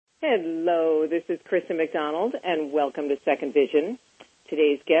Hello, this is Kristen McDonald, and welcome to Second Vision.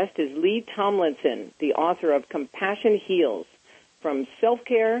 Today's guest is Lee Tomlinson, the author of Compassion Heals, From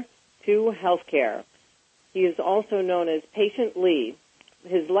Self-Care to Healthcare. He is also known as Patient Lee.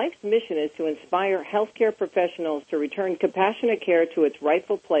 His life's mission is to inspire healthcare professionals to return compassionate care to its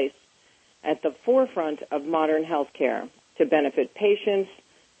rightful place at the forefront of modern healthcare to benefit patients,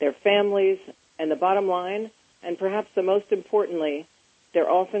 their families, and the bottom line, and perhaps the most importantly, their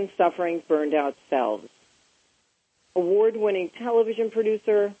often suffering, burned-out selves. Award-winning television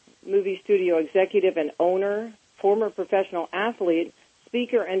producer, movie studio executive and owner, former professional athlete,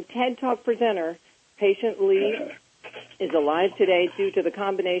 speaker, and TED Talk presenter, Patient Lee is alive today due to the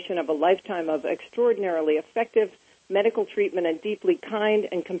combination of a lifetime of extraordinarily effective medical treatment and deeply kind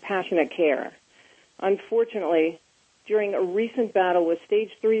and compassionate care. Unfortunately, during a recent battle with stage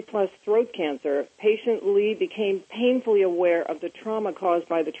 3+ throat cancer, Patient Lee became painfully aware of the trauma caused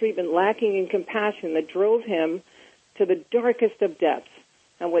by the treatment lacking in compassion that drove him to the darkest of depths.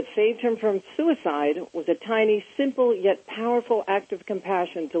 And what saved him from suicide was a tiny, simple, yet powerful act of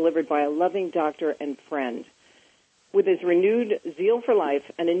compassion delivered by a loving doctor and friend. With his renewed zeal for life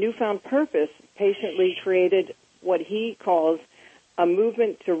and a newfound purpose, Patient Lee created what he calls a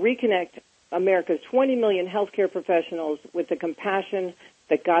movement to reconnect America's 20 million healthcare professionals with the compassion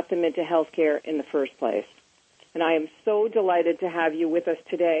that got them into healthcare in the first place. And I am so delighted to have you with us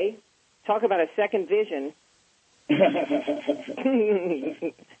today. Talk about a second vision.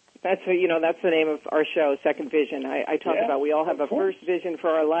 That's the name of our show, Second Vision. I talk about we all have a first vision for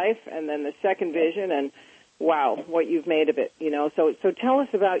our life and then the second vision, and wow, what you've made of it. So tell us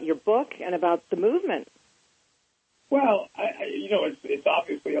about your book and about the movement. Well, it's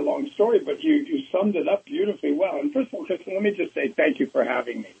obviously a long story, but you summed it up beautifully well. And first of all, Kristen, let me just say thank you for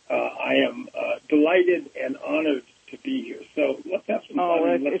having me. I am delighted and honored to be here. So let's have some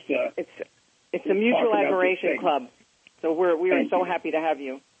fun. It's a mutual admiration club. So we are so happy to have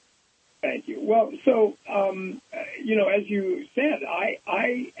you. Thank you. Well, so, as you said,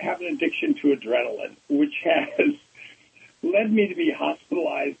 I have an addiction to adrenaline, which has led me to be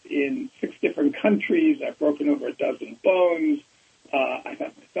hospitalized in 6 different countries. I've broken over a dozen bones. I've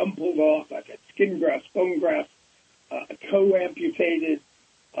had my thumb pulled off. I've had skin grafts, bone grafts, a toe amputated,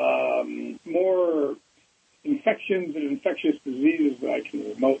 more infections and infectious diseases that I can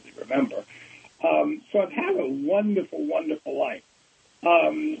remotely remember. So I've had a wonderful, wonderful life.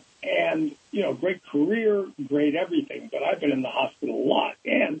 And, great career, great everything, but I've been in the hospital a lot.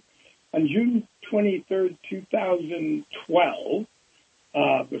 And on June 23rd, 2012,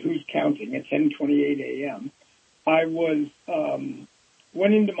 but who's counting, at 10:28 a.m., I went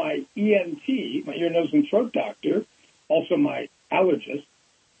into my ENT, my ear, nose, and throat doctor, also my allergist,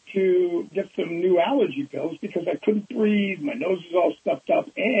 to get some new allergy pills because I couldn't breathe, my nose was all stuffed up,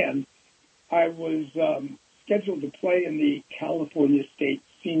 and I was scheduled to play in the California State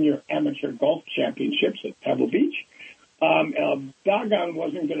Senior Amateur Golf Championships at Pebble Beach. Doggone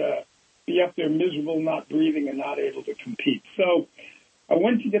wasn't going to be up there miserable, not breathing, and not able to compete. So I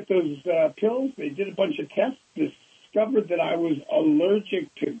went to get those pills. They did a bunch of tests, discovered that I was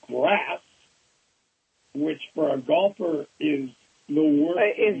allergic to grass, which for a golfer is the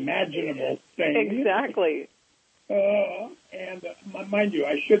worst imaginable thing. Exactly. And mind you,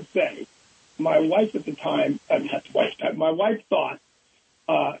 I should say, my wife at the time, my wife thought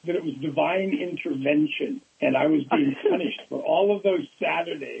that it was divine intervention, and I was being punished for all of those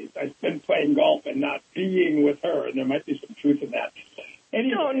Saturdays I spent playing golf and not being with her, and there might be some truth in that.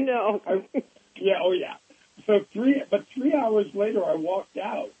 Anyway, oh, no. Yeah. So 3 hours later, I walked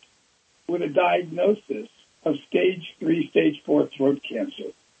out with a diagnosis of stage 3, stage 4 throat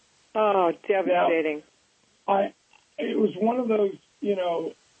cancer. Oh, devastating. Now, it was one of those,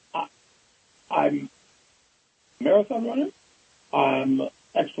 I'm a marathon runner. I'm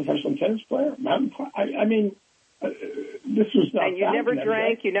ex-professional tennis player, mountain climber. This was not. And you never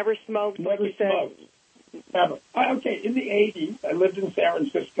drank, you never smoked. Never smoked. Never. Okay, in the 80s, I lived in San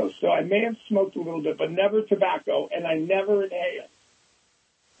Francisco, so I may have smoked a little bit, but never tobacco, and I never inhaled.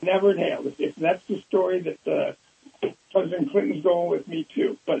 Never inhaled. If that's the story that President Clinton's going with me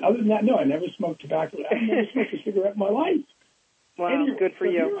too. But other than that, no, I never smoked tobacco. I've never smoked a cigarette in my life. Wow, anyway, good for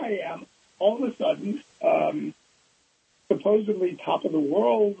you. Here I am, all of a sudden, supposedly top of the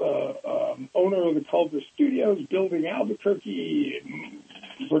world, owner of the Culver Studios, building Albuquerque,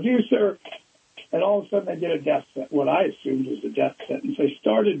 producer, and all of a sudden I get a death sentence, what I assumed was a death sentence.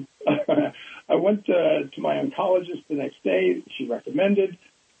 I went to my oncologist the next day. She recommended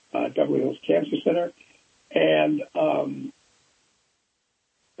Beverly Hills Cancer Center, and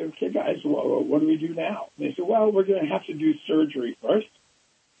okay, guys, well, what do we do now? And they said, well, we're going to have to do surgery first.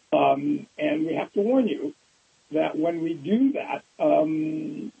 And we have to warn you that when we do that,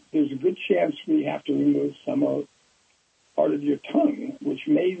 there's a good chance we have to remove some part of your tongue, which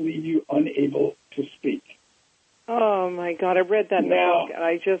may leave you unable to speak. Oh, my God. I read that in the book, and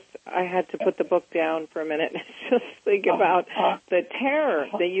I had to put the book down for a minute and just think about the terror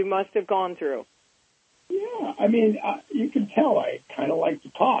that you must have gone through. Yeah, I mean, you can tell I kind of like to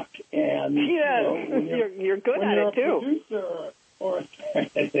talk. And you're good at it, too. When you're a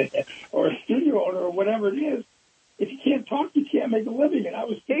producer or a studio owner or whatever it is, if you can't talk, you can't make a living. And I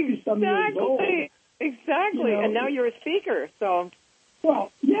was 60-some years old. Exactly. And now you're a speaker, so...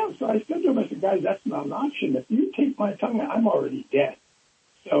 Well, yeah, so I said to him, I said, guys, that's not an option. If you take my tongue, I'm already dead.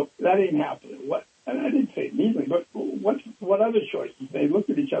 So that ain't happening. And I didn't say it meanly, but what other choices? They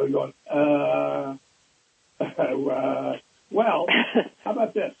looked at each other going, well, how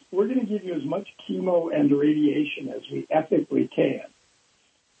about this? We're going to give you as much chemo and radiation as we ethically can.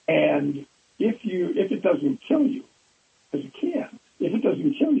 And if it doesn't kill you, because it can, if it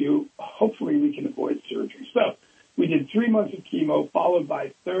doesn't kill you, hopefully we can avoid surgery. So we did 3 months of chemo, followed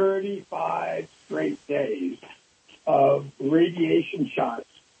by 35 straight days of radiation shots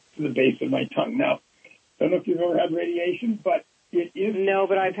to the base of my tongue. Now, I don't know if you've ever had radiation, but it is... No,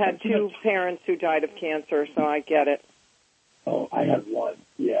 but I've had 2 parents who died of cancer, so I get it. Oh, I had 1,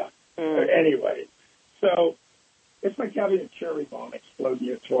 yeah. Anyway, so it's like having a cherry bomb explode in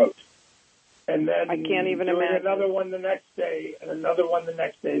your throat. And then I can't even imagine. Another one the next day, and another one the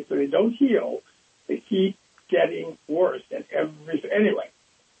next day, so they don't heal. They keep getting worse. Anyway,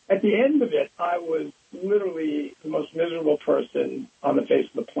 at the end of it, I was literally the most miserable person on the face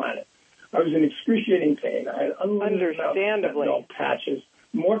of the planet. I was in excruciating pain. I had unlimited fentanyl patches.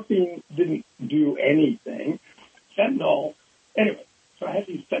 Morphine didn't do anything. Fentanyl, anyway, so I had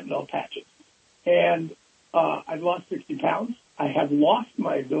these fentanyl patches. And I'd lost 60 pounds. I had lost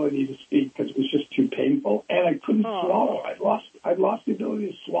my ability to speak because it was just too painful, and I couldn't swallow. I'd lost the ability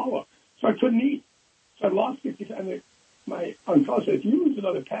to swallow, so I couldn't eat. So I lost 60 pounds. And my oncologist said, if you lose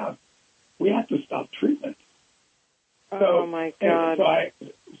another pound, we have to stop treatment. Oh, my God. Anyway,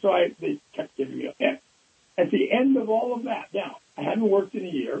 they kept giving me a... At the end of all of that, now, I hadn't worked in a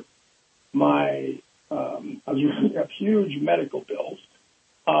year. I was running up huge medical bills.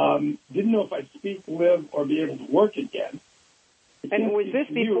 Didn't know if I'd speak, live, or be able to work again. And was this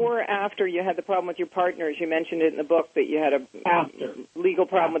before or after you had the problem with your partners? You mentioned it in the book that you had a legal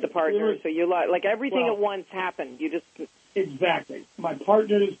problem with the partners. So you like everything at once happened. You just... Exactly. My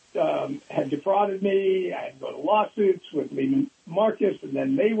partners had defrauded me. I had to go to lawsuits with Lehman Marcus, and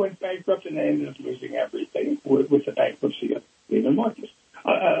then they went bankrupt, and they ended up losing everything with the bankruptcy of Lehman Marcus.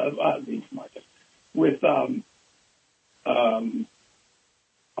 Lehman Marcus. With, I'll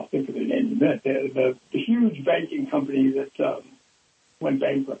think of the name in a minute, the huge banking company that went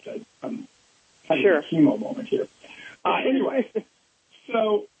bankrupt. I'm having a chemo moment here. Anyway.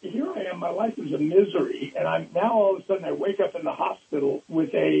 So here I am. My life is a misery, and I'm now all of a sudden I wake up in the hospital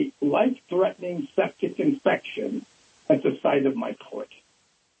with a life-threatening septic infection at the site of my foot.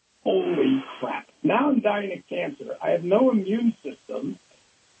 Holy crap! Now I'm dying of cancer. I have no immune system,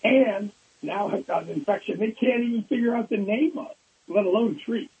 and now I've got an infection they can't even figure out the name of, let alone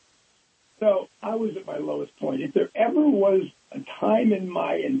treat. So I was at my lowest point. If there ever was a time in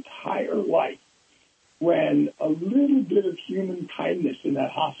my entire life when a little bit of human kindness in that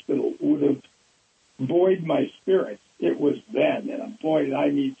hospital would have buoyed my spirits, it was then. And boy, did I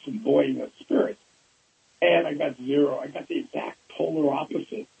need some buoying of spirits. And I got 0. I got the exact polar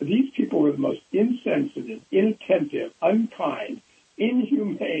opposite. These people were the most insensitive, inattentive, unkind,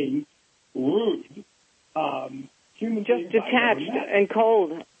 inhumane, rude human beings. Just detached and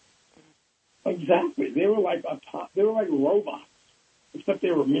cold. Exactly. They were like robots. Except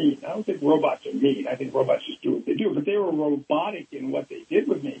they were mean. I don't think robots are mean. I think robots just do what they do. But they were robotic in what they did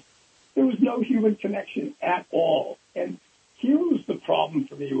with me. There was no human connection at all. And here was the problem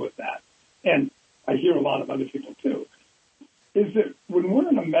for me with that. And I hear a lot of other people too. Is that when we're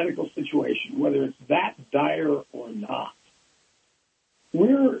in a medical situation, whether it's that dire or not,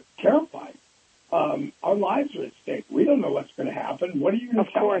 we're terrified. Our lives are at stake. We don't know what's going to happen. What are you going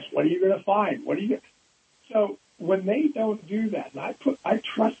to tell us? What are you going to find? So when they don't do that, and I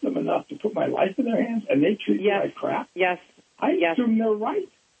trust them enough to put my life in their hands, and they treat me like crap. Yes. I assume they're right.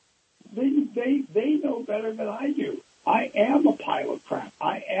 They know better than I do. I am a pile of crap.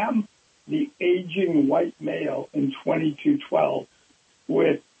 I am the aging white male in 2212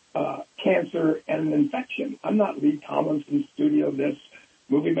 with cancer and an infection. I'm not Lee Tomlinson, studio this,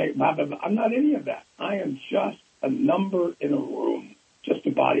 movie maker, blah, blah, blah. I'm not any of that. I am just a number in a room, just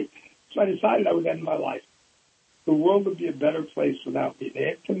a body. So I decided I would end my life. the world would be a better place without me. They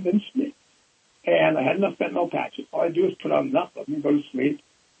had convinced me. And I had enough fentanyl patches. All I do is put on enough of them, go to sleep,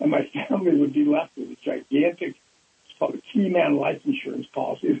 and my family would be left with a gigantic, it's called a Keyman life insurance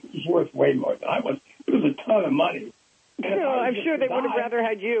policy. It was worth way more than I was. It was a ton of money. I'm sure they would have rather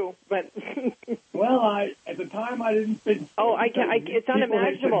had you, but well, at the time I didn't think. Oh, it's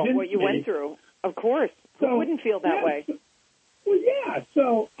unimaginable what you went through. Of course, who wouldn't feel that way?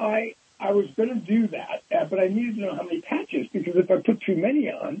 So I was going to do that, but I needed to know how many patches because if I put too many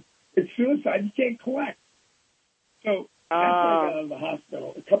on, it's suicide. You can't collect. So after I got out of the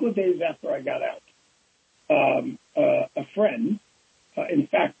hospital, a couple of days after I got out, a friend. In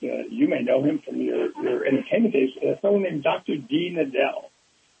fact, you may know him from your entertainment days. A fellow named Dr. Dean Adele.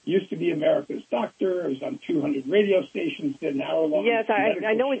 Used to be America's doctor. Was on 200 radio stations. Did an hour-long. Yes,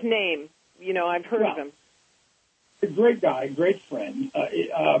 I know his name. You know, I've heard of him. A great guy, great friend,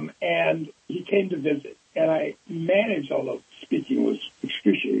 and he came to visit. And I managed, although speaking was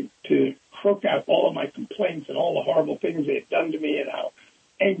excruciating, to croak out all of my complaints and all the horrible things they had done to me and how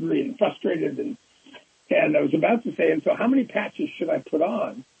angry and frustrated and I was about to say, and so how many patches should I put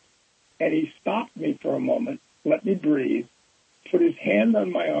on? And he stopped me for a moment, let me breathe, put his hand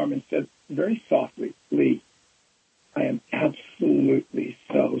on my arm and said very softly, Lee, I am absolutely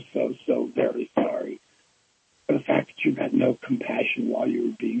so very sorry for the fact that you had no compassion while you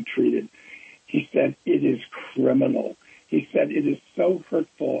were being treated. He said, it is criminal. He said, it is so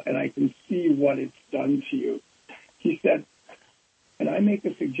hurtful, and I can see what it's done to you. He said, and I make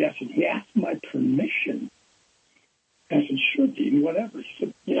a suggestion. He asked my permission. I said, sure, Dean, whatever. He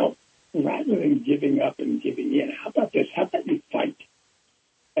said, rather than giving up and giving in, how about this? How about you fight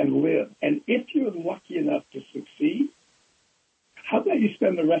and live? And if you're lucky enough to succeed, how about you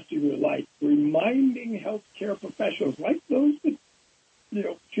spend the rest of your life reminding healthcare professionals like those that,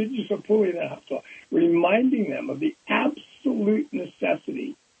 treat you so poorly in the hospital, reminding them of the absolute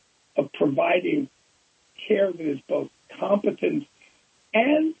necessity of providing care that is both competent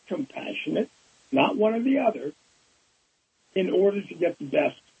and compassionate, not one or the other, in order to get the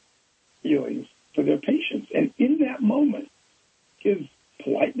best feelings for their patients. And in that moment, his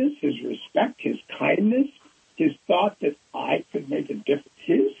politeness, his respect, his kindness, his thought that I could make a difference,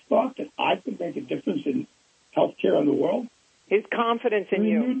 in healthcare in the world. His confidence in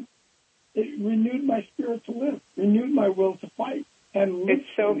you. It renewed my spirit to live, renewed my will to fight. And it's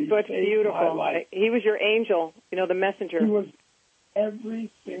so beautiful. He was your angel, the messenger. He was every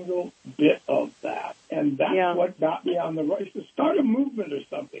single bit of that. And that's what got me on the road. To start a movement or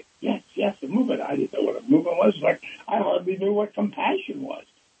something. Yes, a movement. I didn't know what a movement was. Like, I hardly knew what compassion was.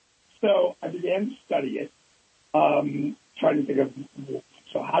 So I began to study it, trying to think of,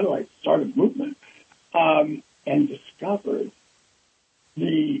 so how do I start a movement? And discovered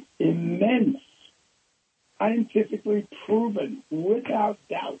the immense, scientifically proven, without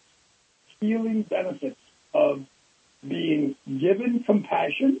doubt, healing benefits of being given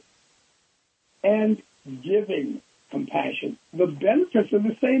compassion and giving compassion. The benefits are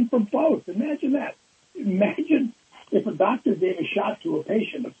the same for both. Imagine that. Imagine if a doctor gave a shot to a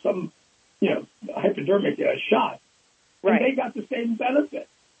patient of some, hypodermic shot, and they got the same benefit.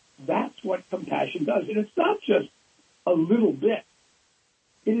 That's what compassion does. And it's not just a little bit.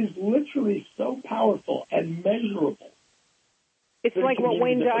 It is literally so powerful and measurable. It's like what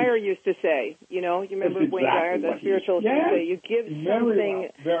Wayne Dyer used to say. You remember Wayne Dyer, the spiritualist, used to say, you give something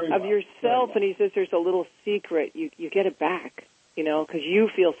of yourself, and he says there's a little secret. You get it back, because you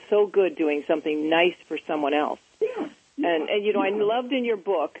feel so good doing something nice for someone else. Yeah. And I loved in your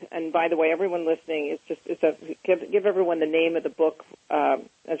book, and by the way, everyone listening, give everyone the name of the book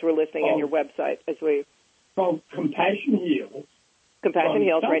as we're listening on your website. Called Compassion Heals. Compassion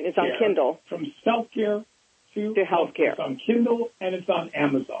Heals, right? It's on Kindle. From self-care to healthcare. It's on Kindle and it's on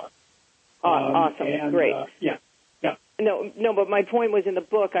Amazon. Awesome. Great. Yeah. No, but my point was in the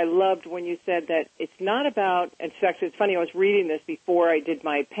book, I loved when you said that it's not about, in fact, it's funny, I was reading this before I did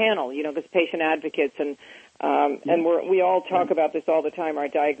my panel, this patient advocates, and we all talk about this all the time, our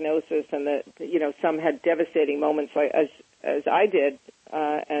diagnosis, and some had devastating moments as I did,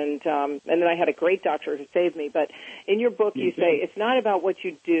 and then I had a great doctor who saved me. But in your book, you say it's not about what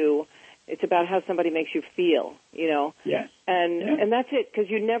you do. It's about how somebody makes you feel, Yes. And that's it, because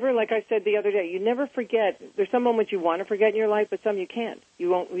you never, like I said the other day, you never forget. There's some moments you want to forget in your life, but some you can't.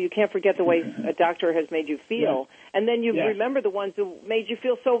 You can't forget the way a doctor has made you feel. Yes. And then you remember the ones who made you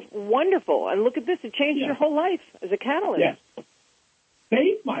feel so wonderful. And look at this, it changed your whole life as a catalyst. Yes.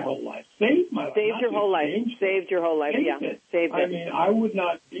 Saved my whole life. Saved my life. Saved your whole life. Saved your whole life, Saved it. I mean, I would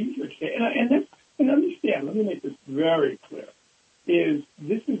not be here today. And understand, let me make this very clear.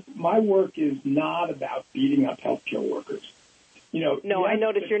 my work is not about beating up healthcare workers. No, yes, I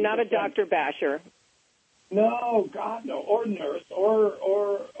notice you're not a doctor basher. No, God, no, or nurse, or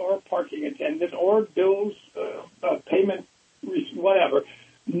parking attendant, or bills, payment, whatever.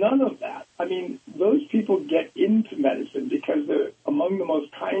 None of that. I mean, those people get into medicine because they're among the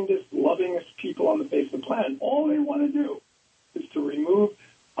most kindest, lovingest people on the face of the planet. All they want to do is to remove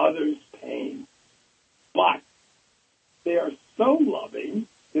others' pain. But they are so loving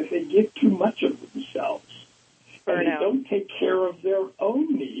that they give too much of themselves. And they don't take care of their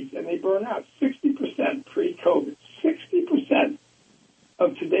own needs, and they burn out. 60% pre-COVID, 60%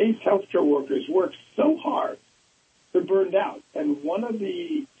 of today's healthcare workers work so hard, they're burned out. And one of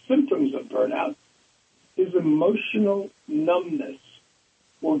the symptoms of burnout is emotional numbness.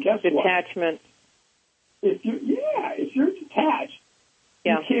 Well, guess what? Detachment. If you're detached,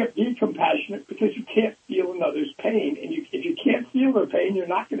 you can't be compassionate because you can't feel another's pain. And if you can't feel their pain, you're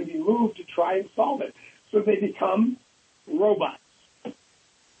not going to be moved to try and solve it. So they become robots.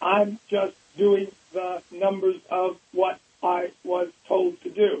 I'm just doing the numbers of what I was told to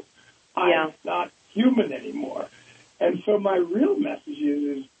do. I'm not human anymore. And so my real message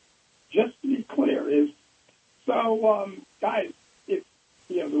is just to be clear, guys,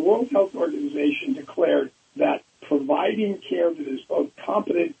 the World Health Organization declared that providing care that is both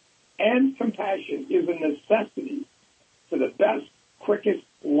competent and compassionate is a necessity for the best, quickest,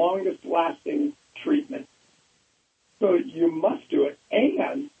 longest-lasting treatment. So you must do it,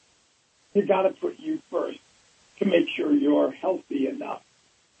 and you got to put you first to make sure you're healthy enough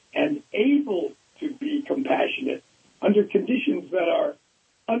and able to be compassionate under conditions that are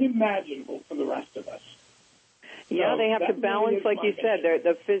unimaginable for the rest of us. Yeah, they have to balance, like you said,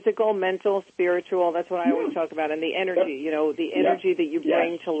 the physical, mental, spiritual. That's what I always talk about, and the energy. The energy that you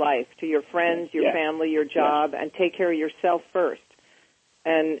bring to life, to your friends, your family, your job, and take care of yourself first.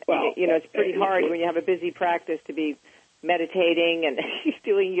 And it's pretty hard when you have a busy practice to be meditating and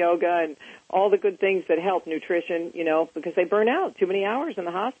doing yoga and all the good things that help, nutrition. Because they burn out too many hours in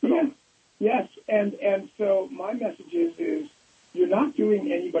the hospital. Yes, and so my message is you're not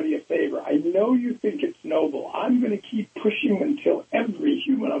doing anybody a favor. I know you think it's noble. I'm going to keep pushing until every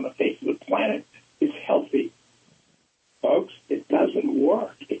human on the face of the planet is healthy. Folks, it doesn't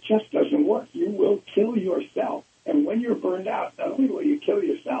work. It just doesn't work. You will kill yourself. And when you're burned out, not only will you kill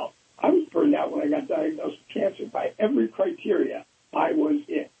yourself, I was burned out when I got diagnosed with cancer. By every criteria, I was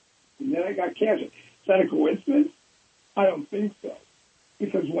in. And then I got cancer. Is that a coincidence? I don't think so.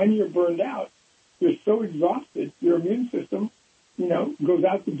 Because when you're burned out, you're so exhausted, your immune system, goes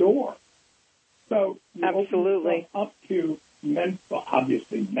out the door. So you open up to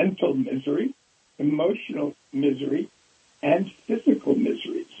mental misery, emotional misery, and physical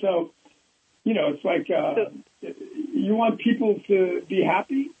misery. So, it's like you want people to be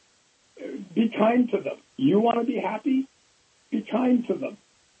happy, be kind to them. You want to be happy, be kind to them.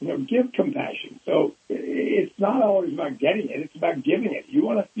 Give compassion. So it's not always about getting it. It's about giving it. You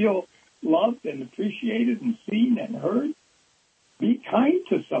want to feel loved and appreciated and seen and heard? Be kind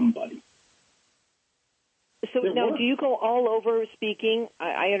to somebody. So now, do you go all over speaking?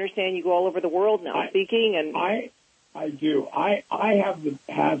 I understand you go all over the world now speaking. And I do. I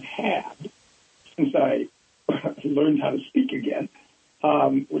have had, since I learned how to speak again,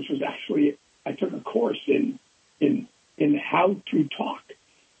 which was actually, I took a course in how to talk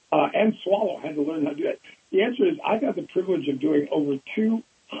and swallow. I had to learn how to do that. The answer is I've had the privilege of doing over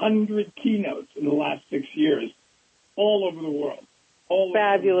 200 keynotes in the last 6 years all over the world.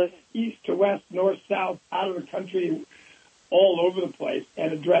 Fabulous. East to west, north, south, out of the country, all over the place,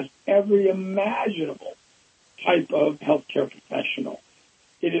 and addressed every imaginable type of healthcare professional.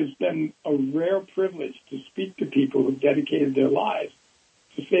 It has been a rare privilege to speak to people who've dedicated their lives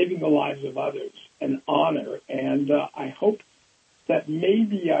to saving the lives of others, an honor. And I hope that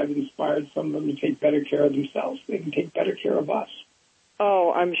maybe I've inspired some of them to take better care of themselves. They can take better care of us.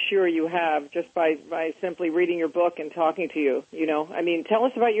 Oh, I'm sure you have, just by simply reading your book and talking to you. Tell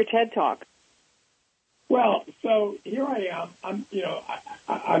us about your TED Talk. Well, so here I am.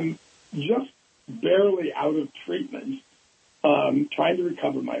 I'm just barely out of treatment, trying to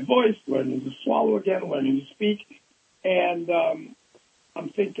recover my voice, learning to swallow again, learning to speak. And I'm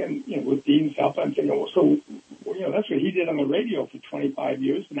thinking, with Dean's help, I'm thinking, that's what he did on the radio for 25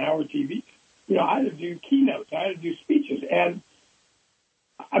 years, an hour TV. I had to do keynotes. I had to do speeches. And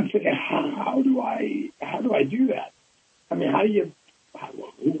I'm thinking, how do I do that? I mean,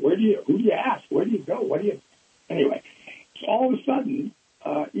 who do you ask? Where do you go? Anyway, so all of a sudden,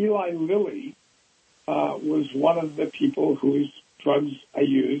 Eli Lilly was one of the people whose drugs I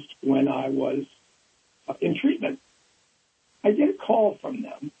used when I was in treatment. I get a call from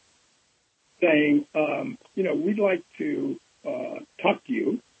them saying, we'd like to talk to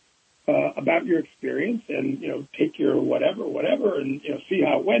you about your experience and, take your whatever, and, see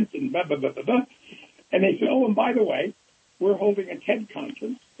how it went and blah, blah, blah, blah, blah. And they said, oh, and by the way, we're holding a TED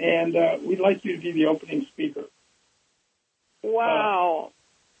conference, and we'd like you to be the opening speaker. Wow.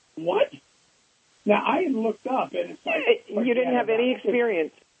 What? Now, I had looked up, and it's like... You didn't have any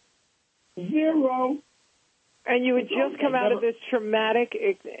experience. Zero. And you had just come out of this traumatic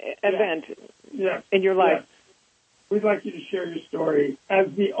event in your life. Yes. We'd like you to share your story as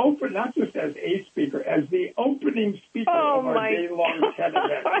the not just as a speaker, as the opening speaker of our day-long TED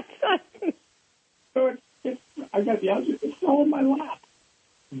event. So I got the answer. It's all in my lap.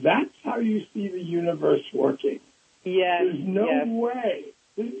 That's how you see the universe working. Yes. There's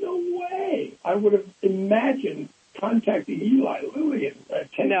no way I would have imagined contacting Eli Lilly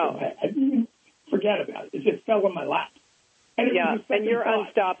and no. I didn't even forget about it. It just fell in my lap. And you're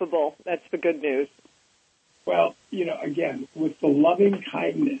unstoppable. That's the good news. Well, again, with the loving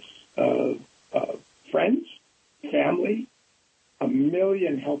kindness of friends, family, a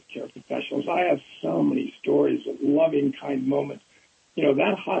million healthcare professionals. I have so many stories of loving, kind moments.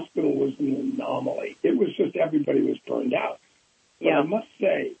 That hospital was an anomaly. It was just everybody was burned out. But I must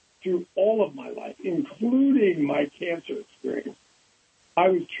say, through all of my life, including my cancer experience, I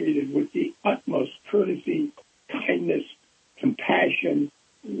was treated with the utmost courtesy, kindness, compassion,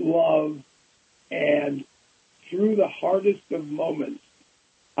 love, and through the hardest of moments,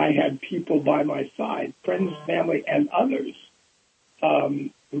 I had people by my side, friends, family, and others,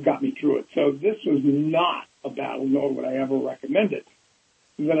 who got me through it. So this was not a battle, nor would I ever recommend it,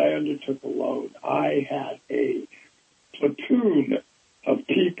 that I undertook alone. I had a platoon of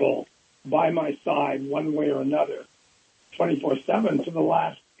people by my side, one way or another, 24/7 for the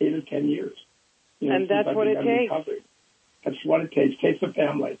last 8 or 10 years. And that's what it takes. Recovered. That's what it takes. It takes a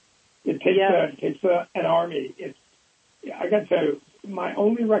family. It takes an army. I got to tell you, my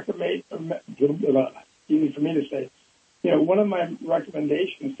only recommendation, easy for me to say, one of my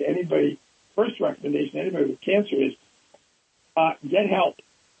recommendations to anybody, first recommendation to anybody with cancer is get help.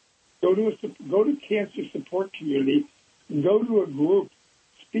 Go to cancer support community. Go to a group.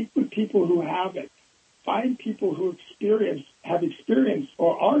 Speak with people who have it. Find people who have experienced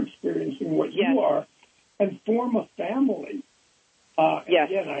or are experiencing what you are, and form a family.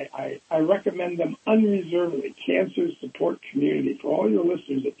 Again, I recommend them unreservedly. Cancer support community. For all your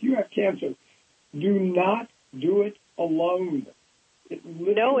listeners, if you have cancer, do not do it alone.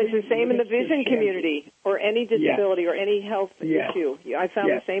 No, it's the same in the vision community or any disability or any health issue. I found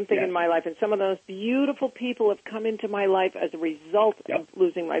the same thing in my life, and some of those beautiful people have come into my life as a result of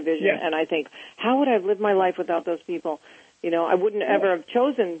losing my vision, and I think, how would I have lived my life without those people? I wouldn't ever have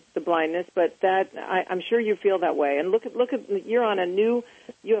chosen the blindness, but I'm sure you feel that way. And look at you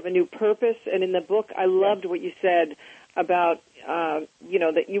have a new purpose, and in the book, I loved what you said about,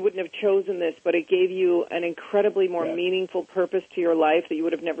 that you wouldn't have chosen this, but it gave you an incredibly more meaningful purpose to your life that you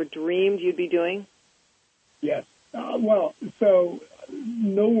would have never dreamed you'd be doing. Yes. So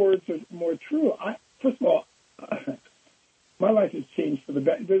no words are more true. First of all, my life has changed for the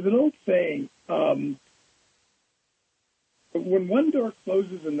better. There's an old saying, when one door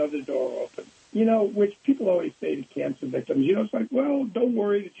closes, another door opens, which people always say to cancer victims, it's like, well, don't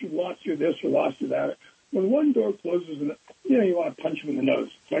worry that you lost your this or lost your that. When one door closes, and you want to punch them in the nose.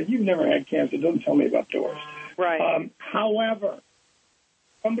 It's like, you've never had cancer. Don't tell me about doors. Right. However,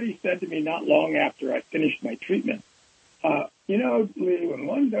 somebody said to me not long after I finished my treatment, Lee, when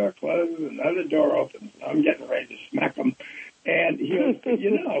one door closes, another door opens. I'm getting ready to smack them. And he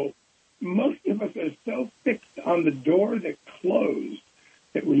goes, most of us are so fixed on the door that closed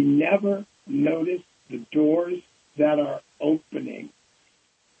that we never notice the doors that are opening.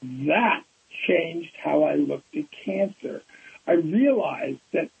 That changed how I looked at cancer. I realized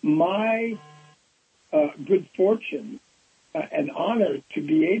that my good fortune and honor to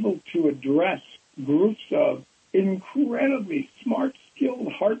be able to address groups of incredibly smart,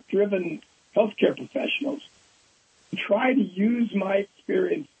 skilled, heart-driven healthcare professionals, try to use my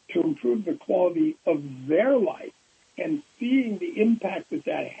experience to improve the quality of their life, and seeing the impact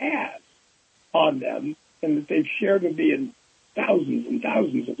that has on them, and that they've shared with me in thousands and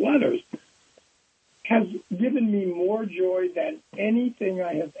thousands of letters, has given me more joy than anything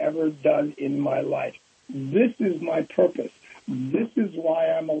I have ever done in my life. This is my purpose. This is why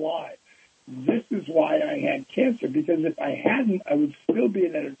I'm alive. This is why I had cancer, because if I hadn't, I would still be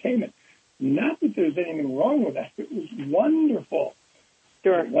in entertainment. Not that there's anything wrong with that. It was wonderful.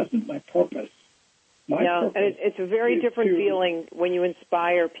 Sure. It wasn't my purpose. My purpose and it's a very different feeling when you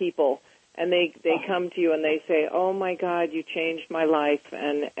inspire people and they come to you and they say, "Oh my God, you changed my life,"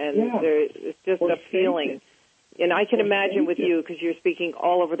 and it's just a feeling. And I can imagine with you, because you're speaking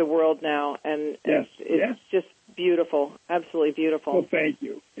all over the world now, and it's just beautiful, absolutely beautiful. Well, thank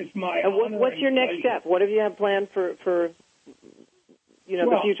you. It's my honor. What's your next step? What have you have planned for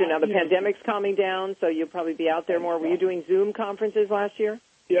the future? Now the pandemic's calming down, so you'll probably be out there more. Were you doing Zoom conferences last year?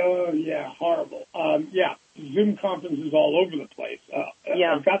 Yeah, horrible. Zoom conferences all over the place.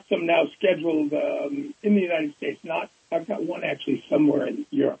 I've got some now scheduled in the United States. I've got one actually somewhere in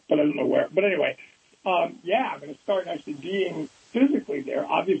Europe, but I don't know where. But anyway, I'm going to start actually being physically there.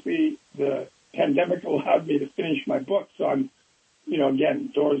 Obviously, the pandemic allowed me to finish my book, so I'm,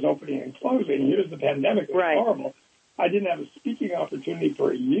 again, doors opening and closing. Here's the pandemic. It was horrible. I didn't have a speaking opportunity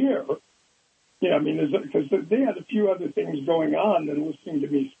for a year. Because they had a few other things going on than listening to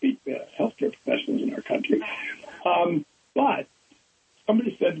me speak, the healthcare professionals in our country. But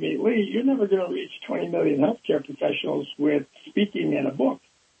somebody said to me, Lee, you're never going to reach 20 million healthcare professionals with speaking and a book.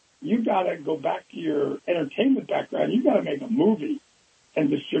 You got to go back to your entertainment background. You got to make a movie and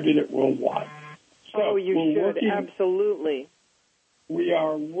distribute it worldwide. So you should, absolutely. We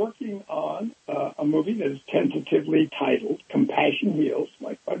are working on a movie that is tentatively titled Compassion Heals,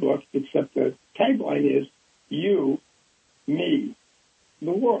 like my book, except the tagline is You, Me,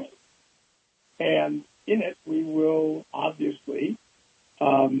 the World. And in it, we will obviously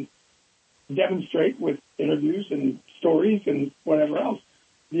demonstrate with interviews and stories and whatever else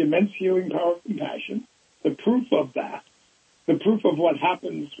the immense healing power of compassion, the proof of that, the proof of what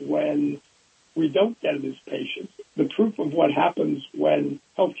happens when we don't get it as patients, the proof of what happens when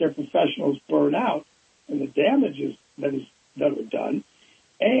healthcare professionals burn out and the damages that are done,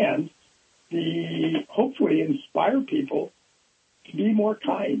 and hopefully inspire people to be more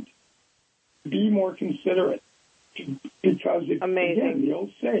kind, to be more considerate, because it's, again, the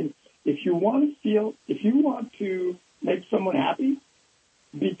old saying, if you want to make someone happy,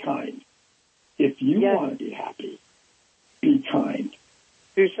 be kind. If you want to be happy, be kind.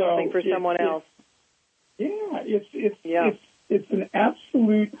 Do something for someone else. It's an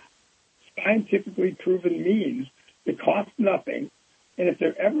absolute scientifically proven means that costs nothing. And if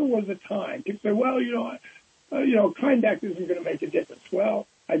there ever was a time, people say, well, kind act isn't going to make a difference. Well,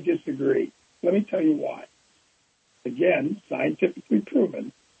 I disagree. Let me tell you why. Again, scientifically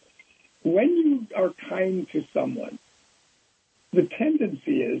proven. When you are kind to someone, the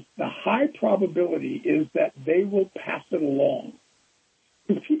tendency is, the high probability is that they will pass it along.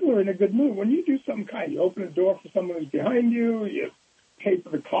 Because people are in a good mood. When you do something kind, you open a door for someone who's behind you, you pay for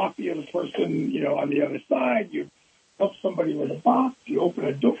the coffee of the person, on the other side, you help somebody with a box, you open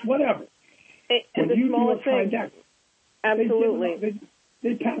a door, whatever. And when the smallest do a kind act, absolutely.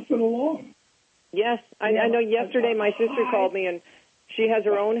 They pass it along. Yes. I know yesterday my sister called me, and she has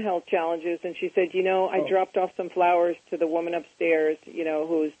her own health challenges, and she said, I dropped off some flowers to the woman upstairs,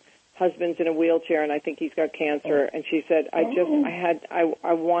 whose husband's in a wheelchair, and I think he's got cancer. And she said, I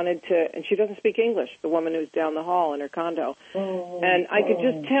wanted to, and she doesn't speak English, the woman who's down the hall in her condo. And I could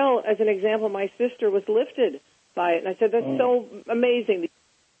just tell, as an example, my sister was lifted by it. And I said, that's so amazing.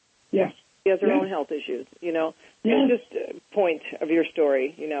 Yes. She has her own health issues, It's just a point of your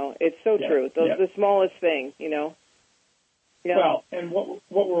story, It's so true. The smallest thing, Well, and what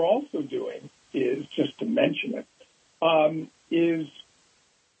we're also doing is, just to mention it, is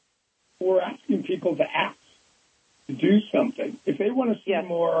we're asking people to act, to do something. If they want to see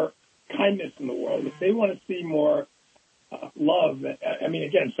more kindness in the world, if they want to see more love,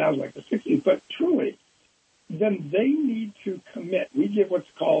 again, it sounds like the 60s, but truly, then they need to commit. We give what's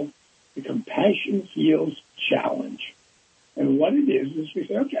called the Compassion Heals Challenge. And what it is we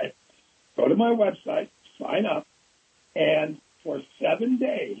say, okay, go to my website, sign up, and for 7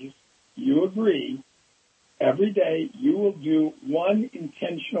 days, you agree, every day you will do one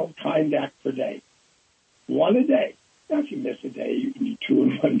intentional kind act per day. One a day. Now, if you miss a day, you can do two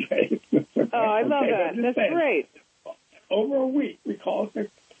in one day. I love that. That's great. Over a week, we call it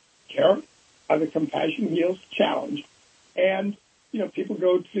the Compassion Heals Challenge. And, people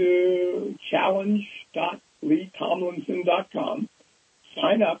go to challenge.leetomlinson.com,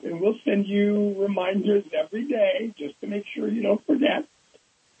 sign up, and we'll send you reminders every day just to make sure you don't forget.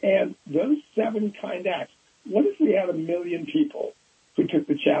 And those 7 kind acts, what if we had 1 million people who took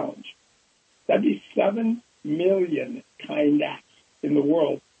the challenge? That'd be 7 million kind acts in the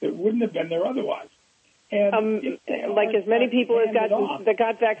world that wouldn't have been there otherwise. And like as many people as got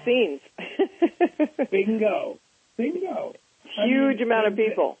vaccines. Bingo. Huge amount of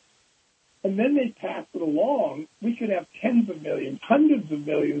people. And then they pass it along. We could have tens of millions, hundreds of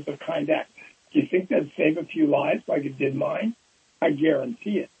millions of kind acts. Do you think that'd save a few lives like it did mine? I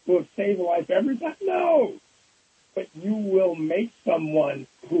guarantee it. Will it save a life every time? No. But you will make someone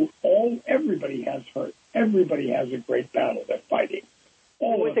who everybody has hurt. Everybody has a great battle they're fighting.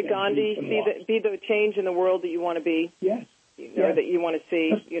 All with the Gandhi, be the change in the world that you want to be. Yes. Or that you want to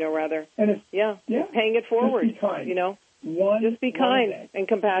see, rather. And it's, paying it forward. Just be kind. Just be kind and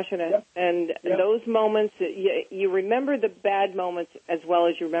compassionate. Yep. And those moments, you remember the bad moments as well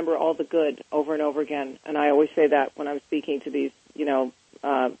as you remember all the good over and over again. And I always say that when I'm speaking to these,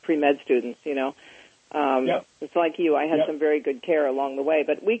 pre-med students, It's like you. I had some very good care along the way.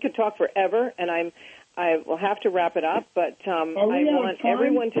 But we could talk forever, and I will have to wrap it up. But I want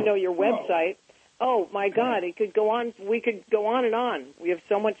everyone to know your website. Oh, my God, it could go on. We could go on and on. We have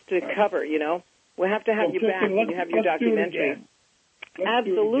so much to cover, We'll have to have you back when you have your documentary.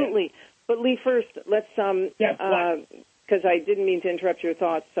 Absolutely. But, Lee, first, let's, because I didn't mean to interrupt your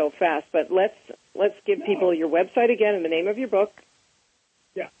thoughts so fast, but let's give people your website again and the name of your book.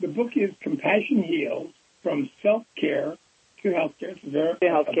 Yeah, the book is Compassion Heals, From Self-Care to Healthcare. It's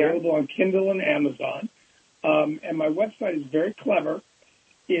available on Kindle and Amazon. And my website is very clever.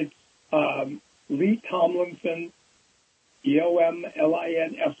 It's Lee Tomlinson,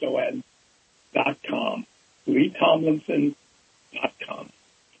 EOMLINSON.com. LeeTomlinson.com.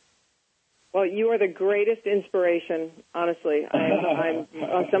 Well, you are the greatest inspiration, honestly. I'm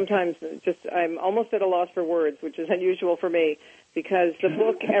sometimes I'm almost at a loss for words, which is unusual for me, because the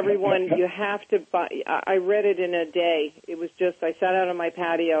book, everyone, you have to buy. I read it in a day. It was I sat out on my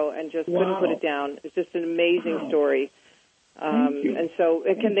patio and just couldn't put it down. It's just an amazing story. And so,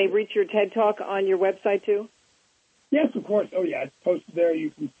 can they reach your TED Talk on your website too? Yes, of course. Oh, yeah, it's posted there.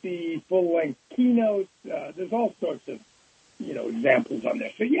 You can see full-length keynotes. There's all sorts of, examples on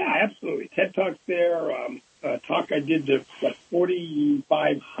there. So, yeah, absolutely. TED Talk's there. A talk I did to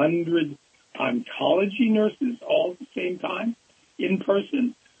 4,500 oncology nurses all at the same time in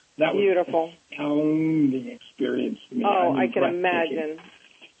person. That was beautiful. An astounding experience for me. Oh, I can imagine.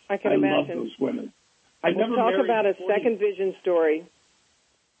 I love those women. We'll talk about a second vision story.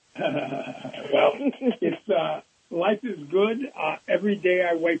 Well, it's life is good. Every day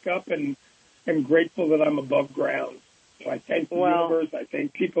I wake up and am grateful that I'm above ground. So I thank the universe. I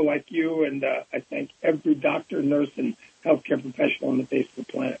thank people like you, and I thank every doctor, nurse, and healthcare professional on the face of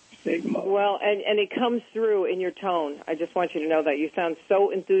the planet. Well, and it comes through in your tone. I just want you to know that. You sound so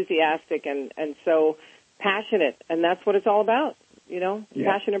enthusiastic and so passionate, and that's what it's all about,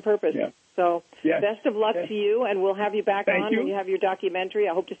 passion and purpose. Yeah. So best of luck to you, and we'll have you back on when you have your documentary.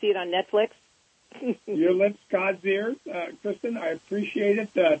 I hope to see it on Netflix. Your lips, God's ears. Kristen, I appreciate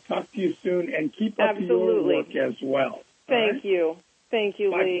it. Talk to you soon, and keep up your work as well. Thank you. Thank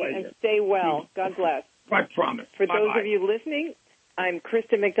you, Lee. Pleasure. And stay well. God bless. I promise. For those of you listening, I'm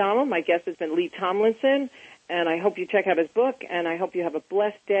Kristen McDonald. My guest has been Lee Tomlinson, and I hope you check out his book, and I hope you have a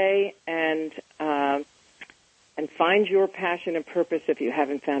blessed day and find your passion and purpose if you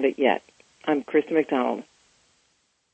haven't found it yet. I'm Kristen McDonald.